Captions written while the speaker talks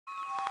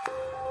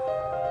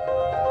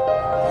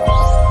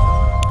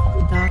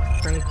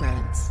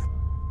fragrance.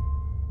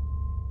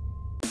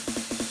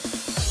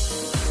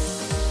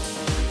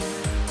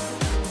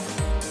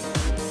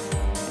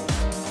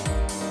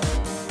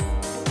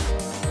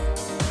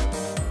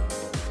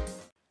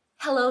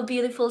 Hello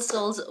beautiful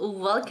souls,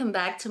 welcome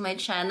back to my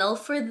channel.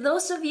 For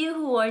those of you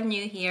who are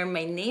new here,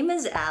 my name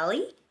is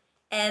Ali,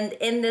 and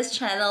in this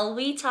channel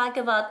we talk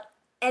about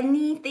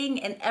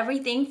anything and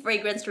everything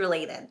fragrance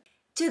related.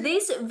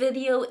 Today's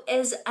video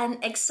is an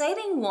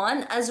exciting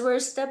one as we're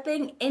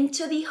stepping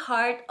into the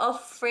heart of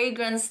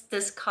fragrance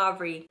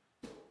discovery.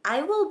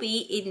 I will be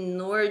in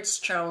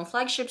Nordstrom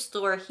flagship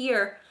store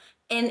here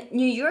in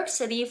New York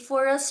City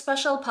for a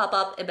special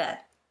pop-up event,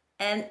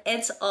 and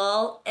it's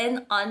all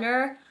in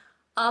honor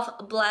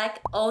of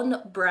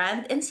Black-owned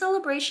brand in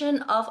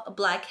celebration of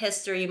Black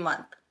History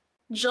Month.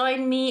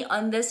 Join me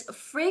on this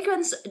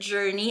fragrance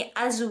journey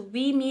as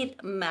we meet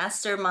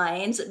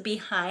masterminds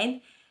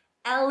behind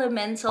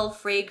Elemental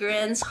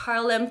Fragrance,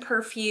 Harlem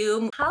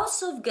Perfume,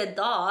 House of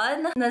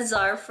Gadon,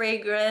 Nazar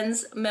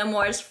Fragrance,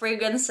 Memoirs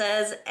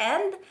Fragrances,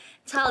 and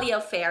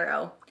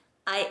Taliaferro.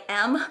 I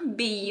am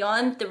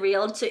beyond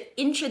thrilled to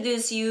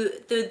introduce you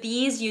to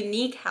these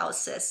unique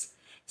houses.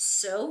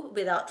 So,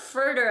 without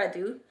further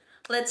ado,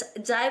 let's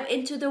dive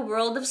into the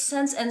world of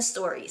scents and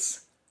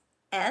stories.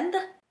 And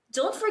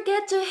don't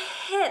forget to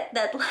hit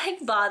that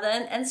like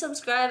button and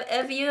subscribe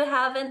if you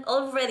haven't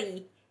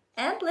already.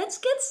 And let's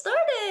get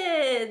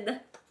started!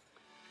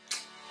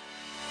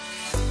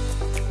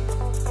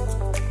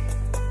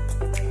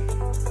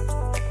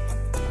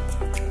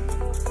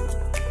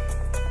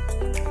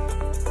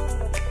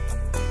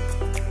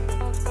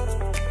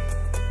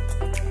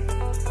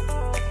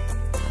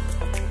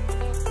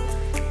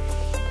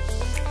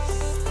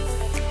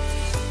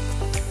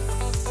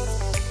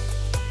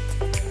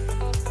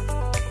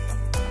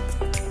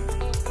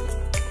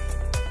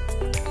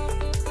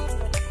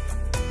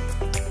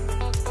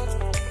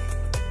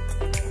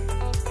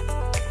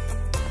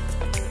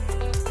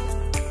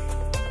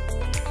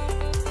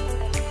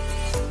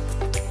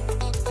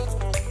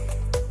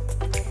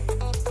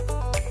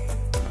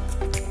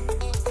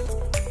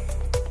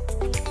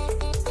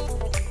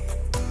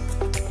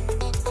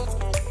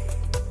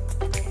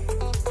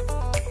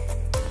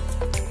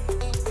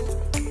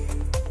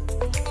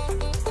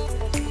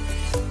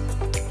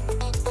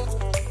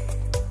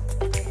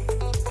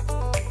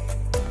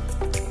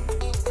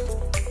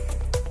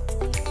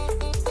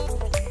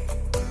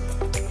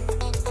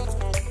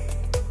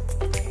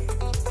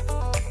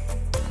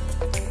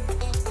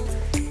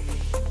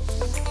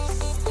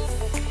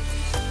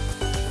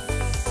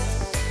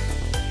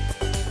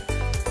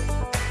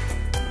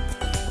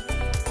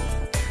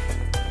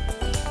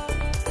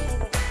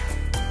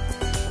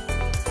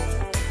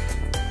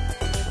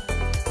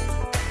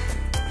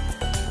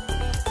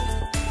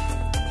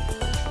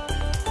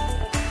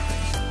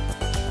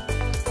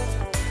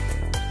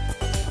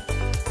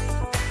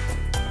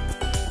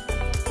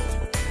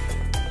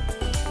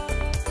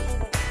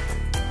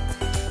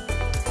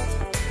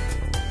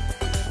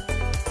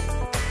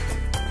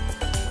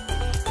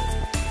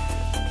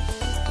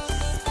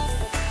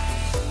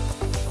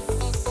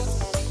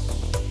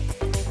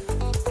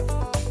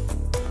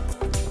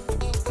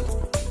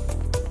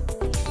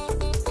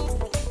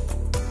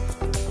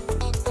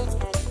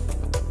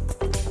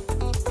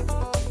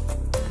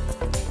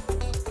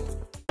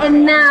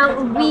 And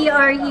now we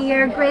are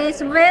here,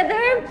 Grace, with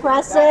her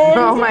present.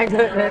 Oh my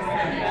goodness.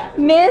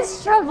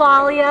 Miss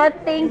Travalia,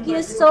 thank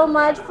you so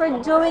much for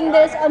doing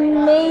this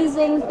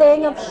amazing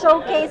thing of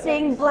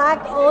showcasing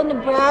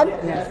Black-owned brand.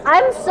 Yes.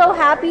 I'm so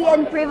happy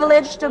and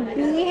privileged to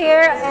be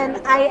here,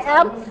 and I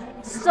am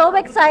so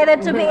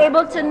excited to be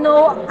able to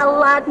know a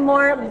lot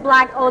more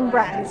Black-owned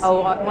brands.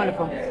 Oh,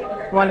 wonderful.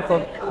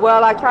 Wonderful.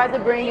 Well, I tried to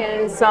bring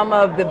in some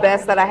of the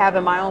best that I have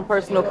in my own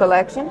personal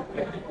collection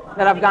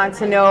that I've gotten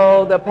to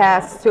know the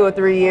past 2 or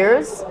 3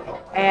 years.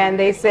 And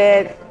they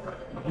said,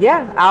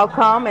 yeah, I'll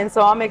come. And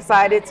so I'm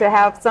excited to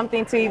have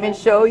something to even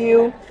show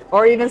you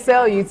or even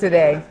sell you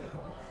today.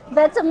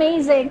 That's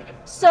amazing.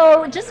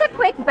 So just a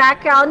quick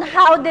background,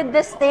 how did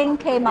this thing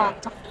came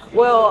up?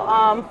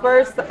 Well,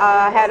 first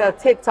I had a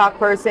TikTok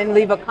person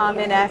leave a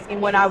comment asking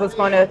when I was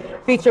going to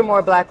feature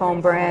more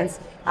Black-owned brands.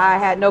 I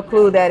had no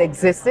clue that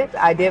existed.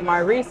 I did my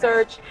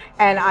research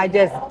and I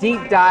just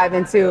deep dive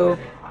into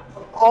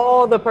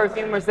all the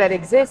perfumers that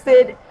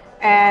existed.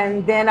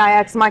 And then I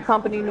asked my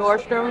company,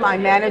 Nordstrom, my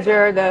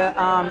manager,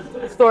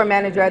 the store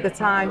manager at the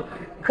time,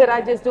 could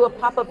I just do a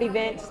pop-up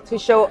event to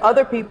show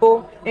other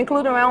people,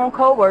 including my own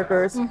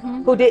coworkers,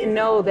 who didn't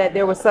know that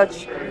there was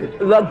such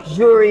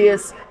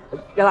luxurious,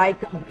 like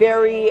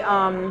very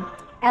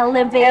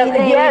Elevated.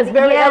 Yes,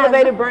 very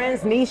elevated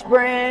brands, niche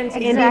brands,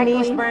 indie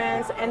niche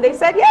brands, and they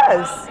said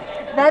yes.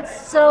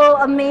 That's so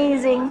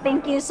amazing.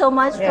 Thank you so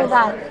much for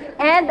that.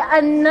 And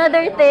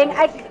another thing,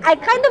 I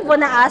kind of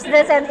want to ask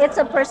this, and it's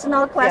a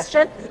personal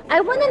question.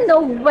 I want to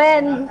know,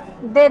 when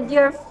did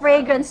your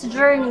fragrance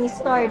journey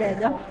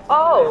started?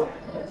 Oh,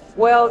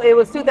 well, it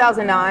was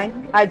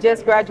 2009. I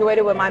just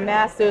graduated with my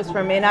master's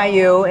from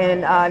NIU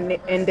in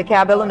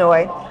DeKalb,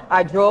 Illinois.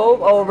 I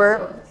drove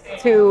over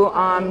to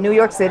New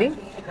York City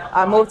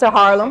I moved to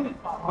Harlem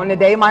on the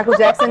day Michael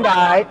Jackson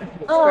died.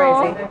 It's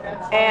crazy.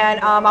 And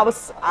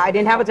I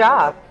didn't have a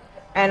job.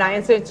 And I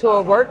entered into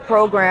a work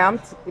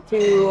program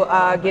to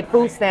get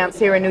food stamps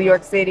here in New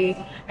York City.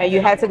 And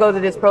you had to go to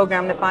this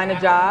program to find a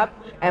job.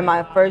 And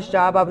my first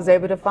job I was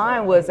able to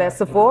find was at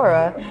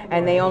Sephora.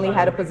 And they only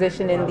had a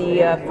position in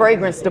the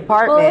fragrance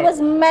department. Well, it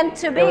was meant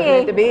to be. It was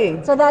meant to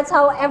be. So that's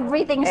how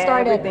everything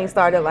started. Everything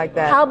started like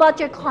that. How about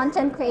your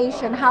content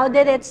creation? How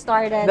did it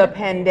start? The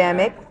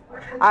pandemic.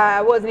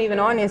 I wasn't even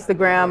on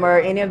Instagram or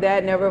any of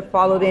that, never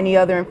followed any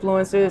other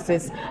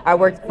influencers. I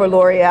worked for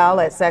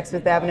L'Oreal at Saks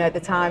Fifth Avenue at the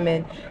time,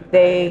 and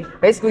they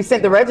basically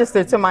sent the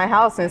register to my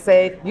house and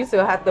said, you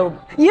still have to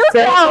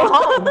stay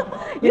home,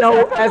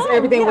 as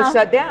everything was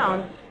shut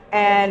down.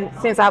 And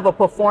since I have a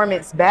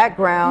performance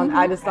background,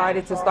 I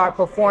decided to start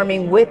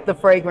performing with the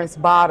fragrance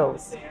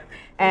bottles.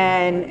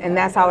 And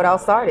that's how it all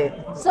started.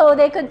 So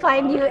they could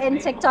find you in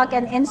TikTok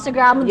and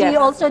Instagram. Yes. Do you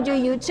also do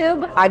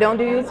YouTube? I don't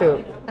do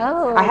YouTube.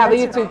 Oh, I have a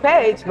YouTube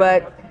page,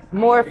 but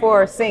more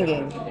for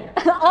singing.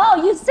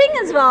 Oh, you sing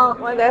as well.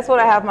 Well, that's what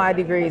I have my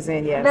degrees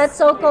in, yes. That's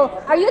so cool.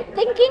 Are you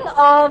thinking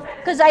of,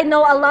 because I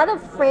know a lot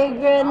of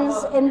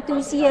fragrance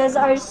enthusiasts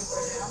are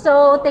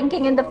so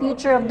thinking in the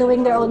future of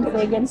doing their own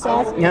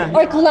fragrances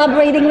or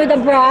collaborating with a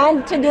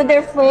brand to do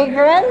their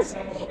fragrance.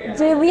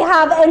 Do we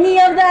have any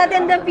of that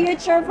in the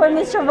future for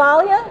Mr.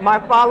 Valia? My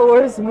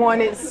followers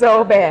want it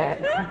so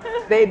bad.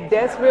 They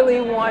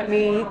desperately want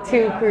me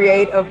to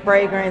create a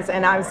fragrance,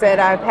 and I've said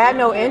I've had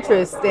no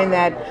interest in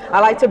that. I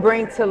like to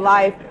bring to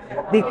life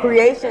the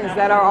creations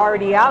that are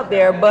already out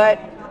there, but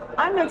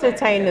I'm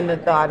entertained in the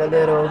thought a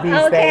little these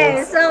days.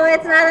 Okay, so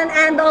it's not an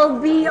end-all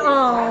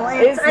be-all.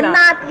 It's a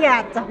not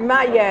yet.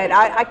 Not yet.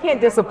 I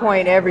can't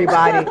disappoint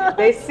everybody.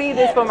 They see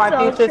this for my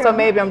future, so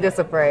maybe I'm just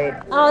afraid.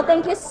 Oh,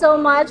 thank you so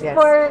much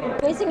for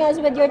gracing us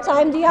with your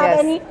time. Do you have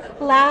any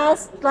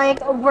last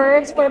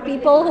words for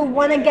people who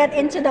want to get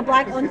into the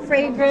Black-owned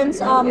fragrance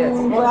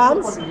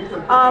brands?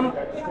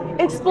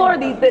 Explore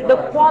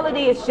the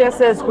quality is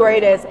just as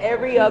great as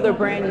every other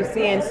brand you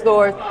see in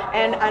stores,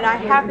 and I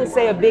have to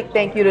say a big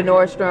thank you to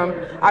Nordstrom.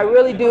 I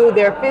really do.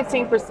 They're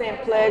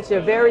 15% pledge. They're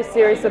very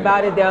serious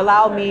about it. They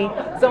allow me,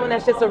 someone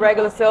that's just a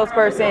regular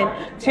salesperson,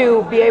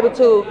 to be able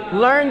to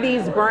learn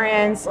these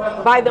brands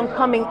by them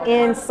coming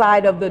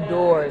inside of the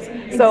doors.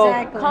 So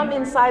come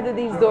inside of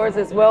these doors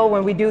as well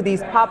when we do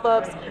these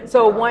pop-ups.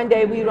 So one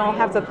day we don't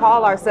have to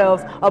call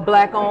ourselves a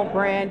Black-owned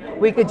brand.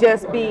 We could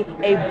just be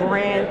a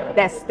brand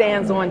that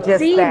stands on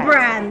just that.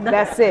 Brand.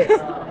 That's it.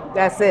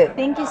 That's it.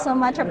 Thank you so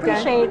much. I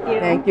appreciate you.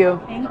 Thank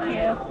you. Thank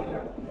you.